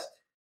podcast.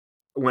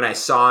 When I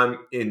saw him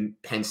in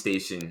Penn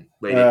Station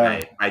late at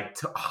night, I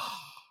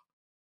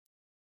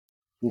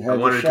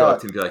wanted to go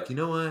up to him and be like, you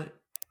know what?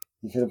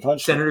 You could have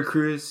punched Senator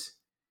Cruz,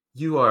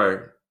 you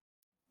are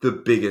the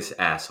biggest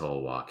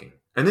asshole walking.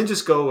 And then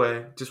just go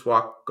away. Just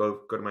walk, go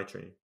to my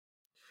train.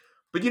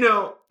 But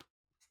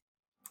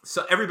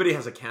so everybody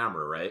has a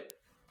camera, right?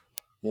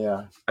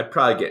 Yeah. I'd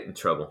probably get in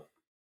trouble.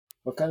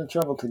 What kind of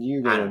trouble could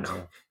you get into?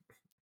 Know.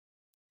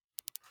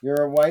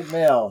 You're a white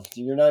male.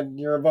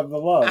 You're above the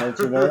law, don't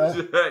you know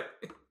that?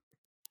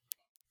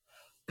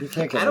 You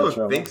can't get in trouble. I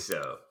don't think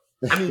so.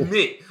 I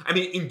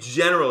mean, in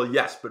general,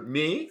 yes, but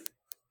me?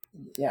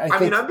 Yeah, I've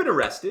been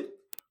arrested.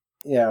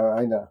 Yeah,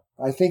 I know.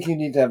 I think you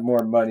need to have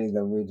more money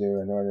than we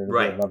do in order to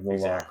be above the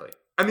law.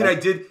 I mean, I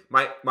did.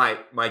 My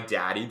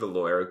daddy, the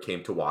lawyer,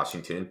 came to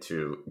Washington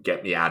to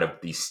get me out of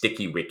the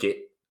sticky wicket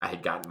I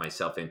had gotten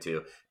myself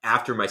into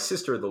after my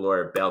sister, the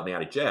lawyer, bailed me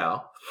out of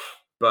jail.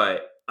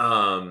 But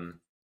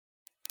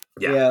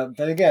yeah,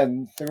 but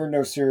again, there were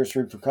no serious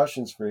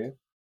repercussions for you.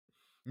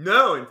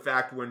 No, in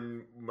fact,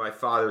 when my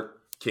father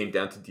came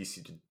down to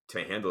DC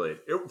to handle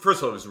it, first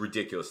of all, it was a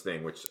ridiculous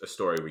thing, which a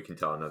story we can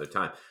tell another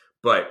time.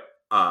 But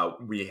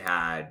we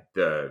had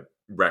the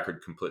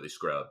record completely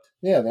scrubbed.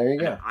 Yeah, there you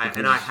go.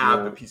 And I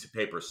have a piece of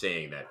paper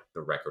saying that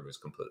the record was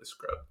completely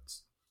scrubbed.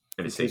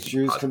 And because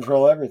Jews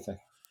control everything.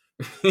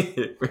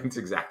 That's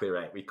exactly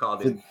right. We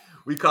called in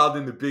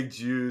the big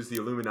Jews, the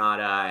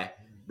Illuminati,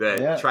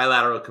 the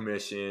Trilateral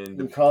Commission,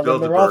 the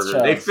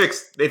Bilderberger.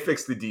 They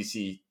fixed the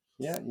DC.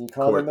 Yeah, you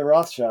called in the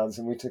Rothschilds,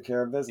 and we took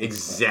care of business.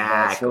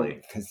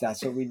 Exactly, because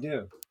that's what we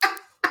do.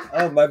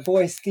 Oh, my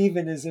boy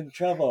Steven is in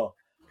trouble.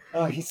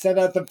 Oh, he sent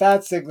out the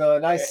bat signal,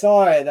 and I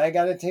saw it. I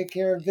got to take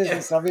care of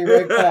business. I'll be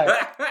right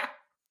back.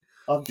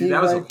 I'll be Dude,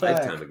 that was right a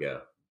back. lifetime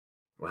ago.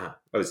 Wow.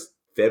 That was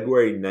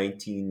February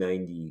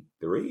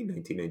 1993,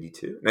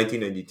 1992?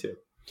 1992.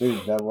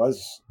 Dude, that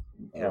was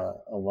Yeah.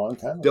 a long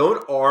time ago.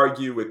 Don't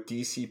argue with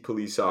DC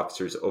police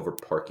officers over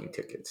parking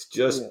tickets.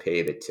 Just Yeah.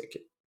 pay the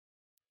ticket.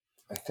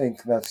 I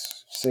think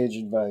that's sage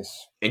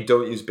advice. And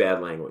don't use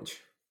bad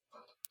language.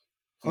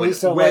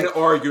 Police When don't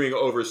arguing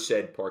over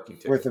said parking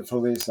ticket. with a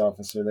police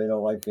officer, they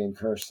don't like being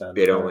cursed at.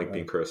 They don't like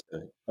being cursed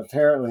at.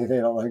 Apparently, they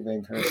don't like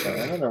being cursed at.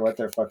 I don't know what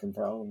their fucking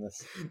problem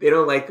is. They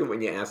don't like it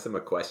when you ask them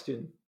a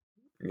question.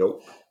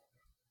 Nope.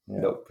 Yeah.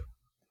 Nope.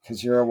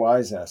 Because you're a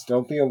wise ass.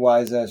 Don't be a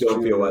wise ass.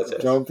 Don't be a wise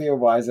ass. Don't be a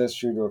wise ass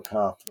Jew to a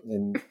cop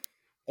in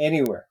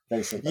anywhere,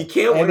 basically. You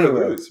can't win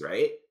Anywhere. or lose,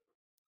 right?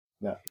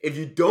 No. If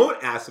you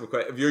don't ask them a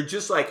question, if you're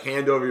just like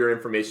hand over your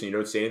information, you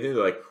don't say anything,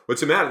 they're like, what's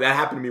the matter? That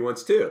happened to me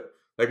once too.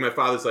 Like my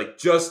father's like,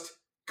 just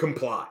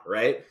comply,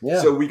 right? Yeah.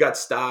 So we got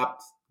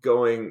stopped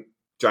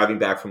driving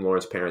back from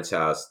Lauren's parents'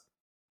 house.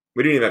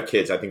 We didn't even have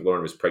kids. I think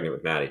Lauren was pregnant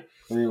with Maddie.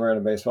 Were you wearing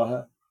a baseball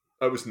hat?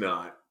 I was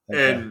not.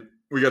 Okay. And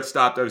we got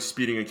stopped. I was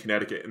speeding in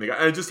Connecticut. And the guy,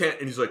 and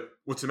he's like,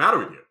 what's the matter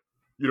with you?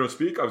 You don't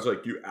speak? I was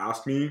like, you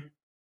asked me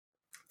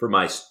for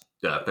my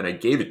stuff and I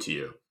gave it to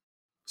you.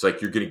 It's like,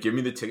 you're going to give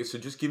me the ticket, so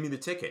just give me the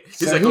ticket. He's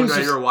So like, oh, he's no,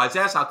 just- you're a wise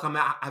ass. I'll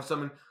have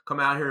someone come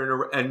out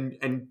here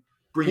and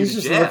bring you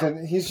to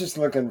jail. He's just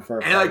looking for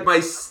a And fight. like my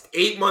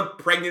 8-month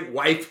pregnant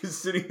wife is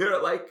sitting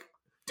there like,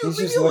 dude, He's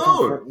leave just me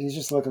alone.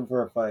 looking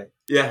for a fight.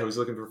 Yeah, I was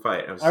looking for a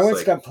fight. I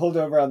once got pulled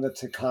over on the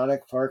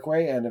Taconic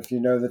Parkway, and if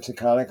you know the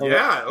Taconic,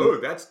 yeah,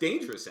 that's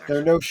dangerous, actually.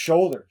 there are no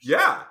shoulders.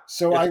 Yeah.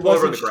 So You I have to pull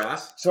over wasn't in the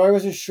grass. So I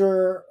wasn't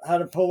sure how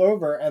to pull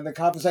over, and the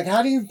cop was like,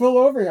 "How do you pull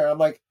over here?" I'm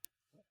like,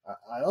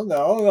 "I don't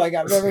know. Like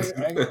I've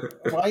never.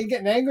 Why are you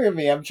getting angry at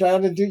me? I'm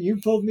trying to do.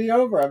 You pulled me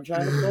over. I'm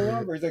trying to pull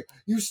over." He's like,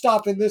 "You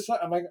stop in this."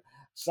 I'm like,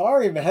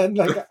 "Sorry, man.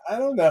 Like I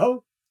don't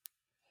know.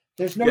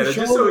 There's no Yeah, they're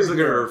shoulder just always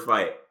looking here." for a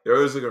fight. They're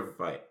always looking for a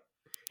fight.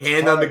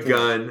 Hand on the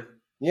gun.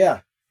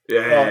 Yeah.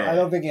 Yeah. Well, I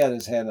don't think he had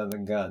his hand on the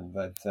gun,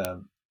 but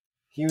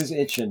he was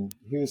itching.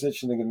 He was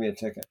itching to give me a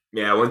ticket.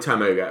 Yeah, one time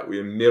we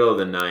in the middle of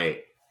the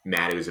night,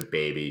 Maddie was a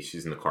baby.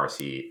 She's in the car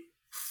seat.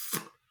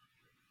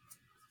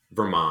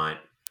 Vermont.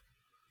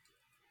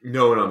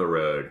 No one on the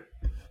road.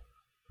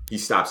 He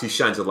stops. He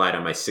shines a light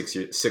on my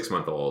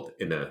 6-month-old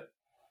in the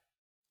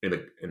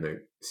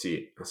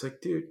seat. I was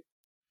like, dude,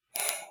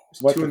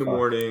 it's What 2 the in the fuck?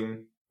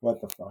 morning,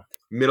 What the fuck?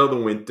 middle of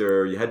the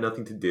winter. You had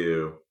nothing to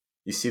do.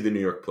 You see the New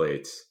York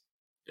plates.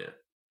 Yeah.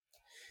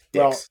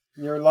 Well, Dicks.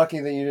 you're lucky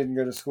that you didn't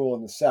go to school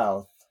in the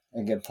South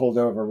and get pulled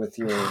over with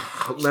your.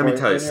 Let me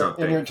tell you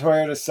something. In your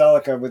Toyota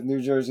Celica with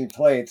New Jersey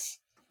plates,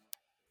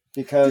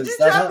 because Did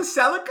you drive the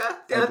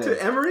Celica down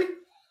to Emory?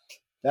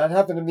 That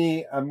happened to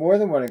me on more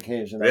than one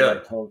occasion. Really?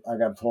 I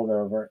got pulled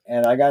over,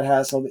 and I got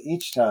hassled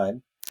each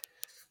time.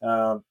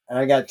 And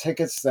I got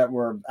tickets that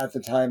were at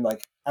the time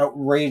like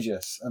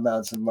outrageous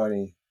amounts of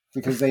money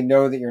because they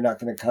know that you're not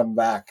going to come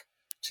back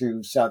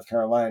to South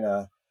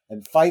Carolina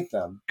and fight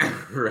them.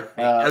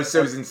 Right. So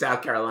it was in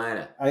South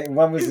Carolina.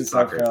 One was in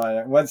South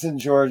Carolina, one's in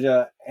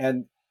Georgia,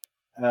 and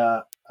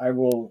I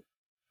will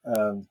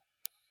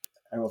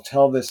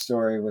tell this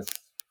story with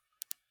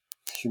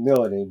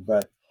humility,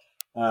 but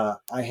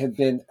I had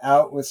been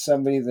out with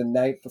somebody the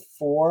night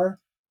before,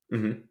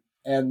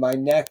 and my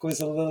neck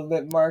was a little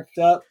bit marked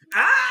up.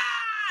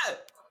 Ah!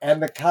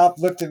 And the cop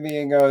looked at me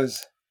and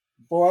goes,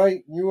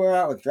 "Boy, you were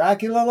out with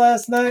Dracula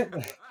last night?"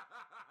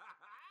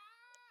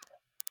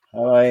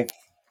 I'm like,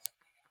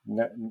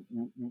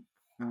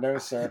 no,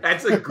 sir.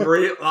 That's a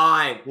great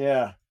line.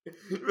 Yeah.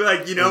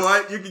 Like, you know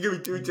what? You can give me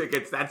 2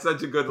 tickets. That's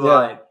such a good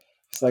line.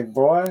 It's like,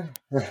 boy.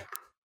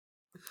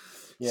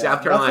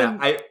 South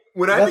Carolina.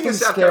 When I think of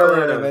South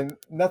Carolina,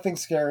 nothing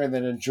scarier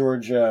than a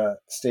Georgia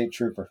state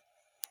trooper.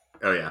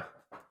 Oh yeah,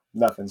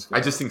 nothing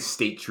scary. I just think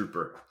state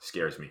trooper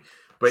scares me.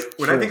 But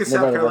when I think of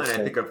South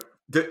Carolina,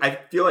 I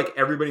feel like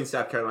everybody in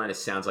South Carolina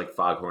sounds like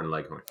Foghorn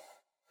Leghorn.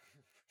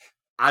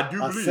 I do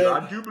believe,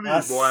 boy. You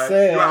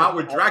were out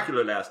with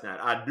Dracula last night.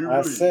 I do believe.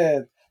 I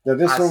said that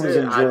this one was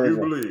in Georgia. I do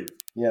believe.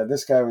 Yeah,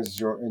 this guy was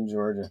in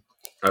Georgia.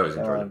 I was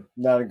in Georgia.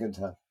 Not a good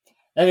time.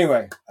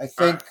 Anyway, I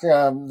think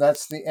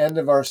that's the end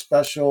of our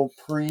special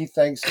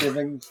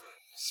pre-Thanksgiving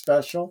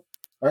special.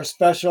 Our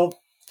special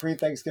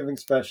pre-Thanksgiving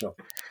special.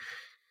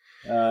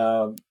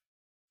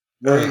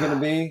 Where are you going to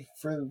be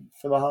for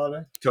the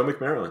holiday? Potomac,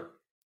 Maryland.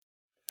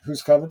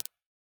 Who's coming?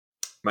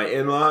 My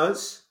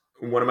in-laws,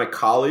 one of my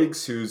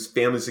colleagues whose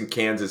family's in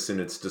Kansas, and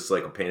it's just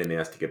like a pain in the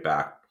ass to get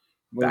back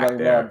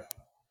there. Mom?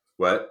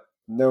 What?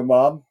 No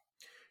mom?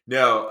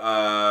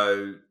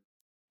 No,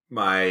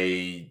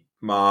 my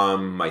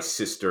mom, my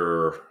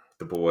sister,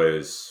 the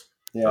boys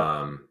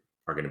are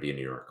going to be in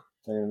New York.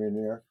 They're going to be in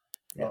New York?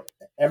 Yeah. Well,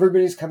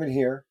 everybody's coming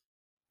here.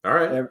 All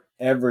right.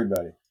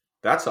 Everybody.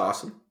 That's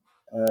awesome.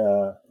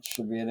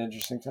 Should be an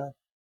interesting time.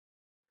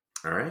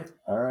 All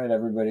right,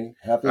 everybody.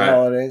 Happy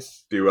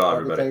holidays. Be well, Happy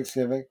everybody.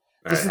 Thanksgiving.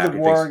 All This right, is the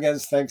war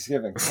against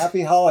Thanksgiving.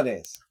 Happy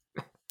holidays.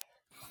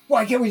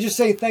 Why can't we just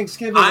say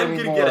Thanksgiving I'm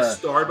anymore? going to get a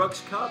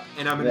Starbucks cup,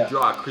 and I'm going to Yeah.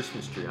 draw a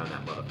Christmas tree on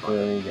that motherfucker.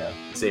 There you go.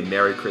 And say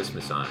Merry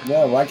Christmas on it.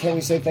 No, why can't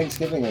we say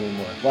Thanksgiving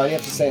anymore? Why do you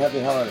have to say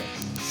Happy Holidays?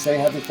 Say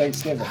Happy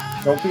Thanksgiving.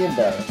 Don't be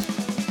embarrassed.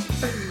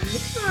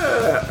 All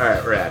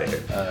right, we're out of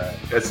here. All right.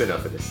 That's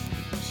enough of this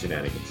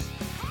shenanigans.